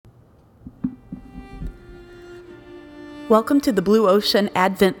Welcome to the Blue Ocean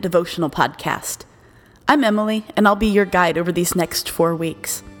Advent Devotional Podcast. I'm Emily, and I'll be your guide over these next 4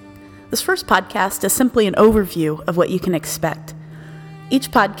 weeks. This first podcast is simply an overview of what you can expect. Each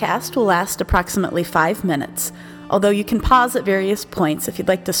podcast will last approximately 5 minutes, although you can pause at various points if you'd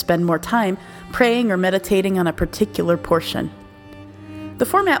like to spend more time praying or meditating on a particular portion. The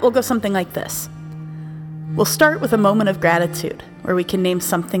format will go something like this. We'll start with a moment of gratitude, where we can name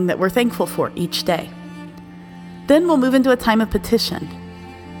something that we're thankful for each day. Then we'll move into a time of petition.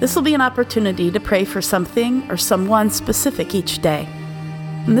 This will be an opportunity to pray for something or someone specific each day,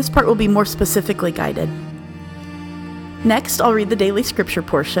 and this part will be more specifically guided. Next, I'll read the daily scripture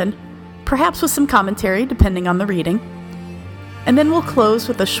portion, perhaps with some commentary depending on the reading, and then we'll close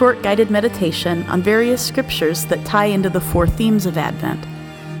with a short guided meditation on various scriptures that tie into the 4 themes of Advent: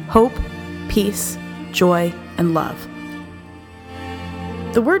 hope, peace, joy, and love.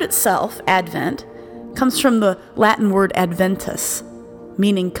 The word itself, Advent, comes from the Latin word adventus,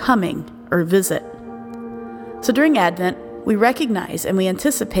 meaning coming or visit. So during Advent, we recognize and we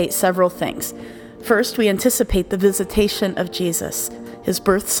anticipate several things. First, we anticipate the visitation of Jesus, his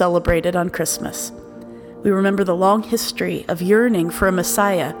birth celebrated on Christmas. We remember the long history of yearning for a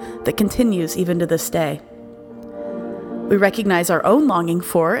Messiah that continues even to this day. We recognize our own longing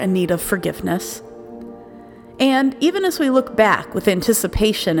for and need of forgiveness. And even as we look back with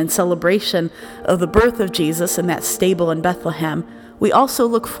anticipation and celebration of the birth of Jesus in that stable in Bethlehem, we also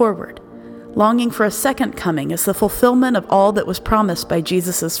look forward, longing for a second coming as the fulfillment of all that was promised by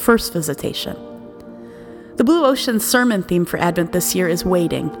Jesus' first visitation. The Blue Ocean sermon theme for Advent this year is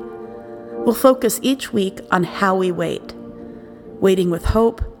waiting. We'll focus each week on how we wait. Waiting with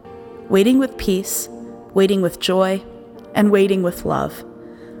hope, waiting with peace, waiting with joy, and waiting with love.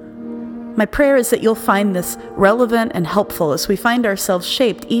 My prayer is that you'll find this relevant and helpful as we find ourselves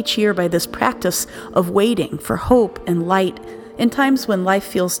shaped each year by this practice of waiting for hope and light in times when life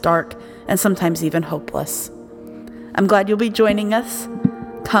feels dark and sometimes even hopeless. I'm glad you'll be joining us.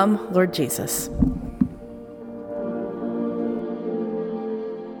 Come, Lord Jesus.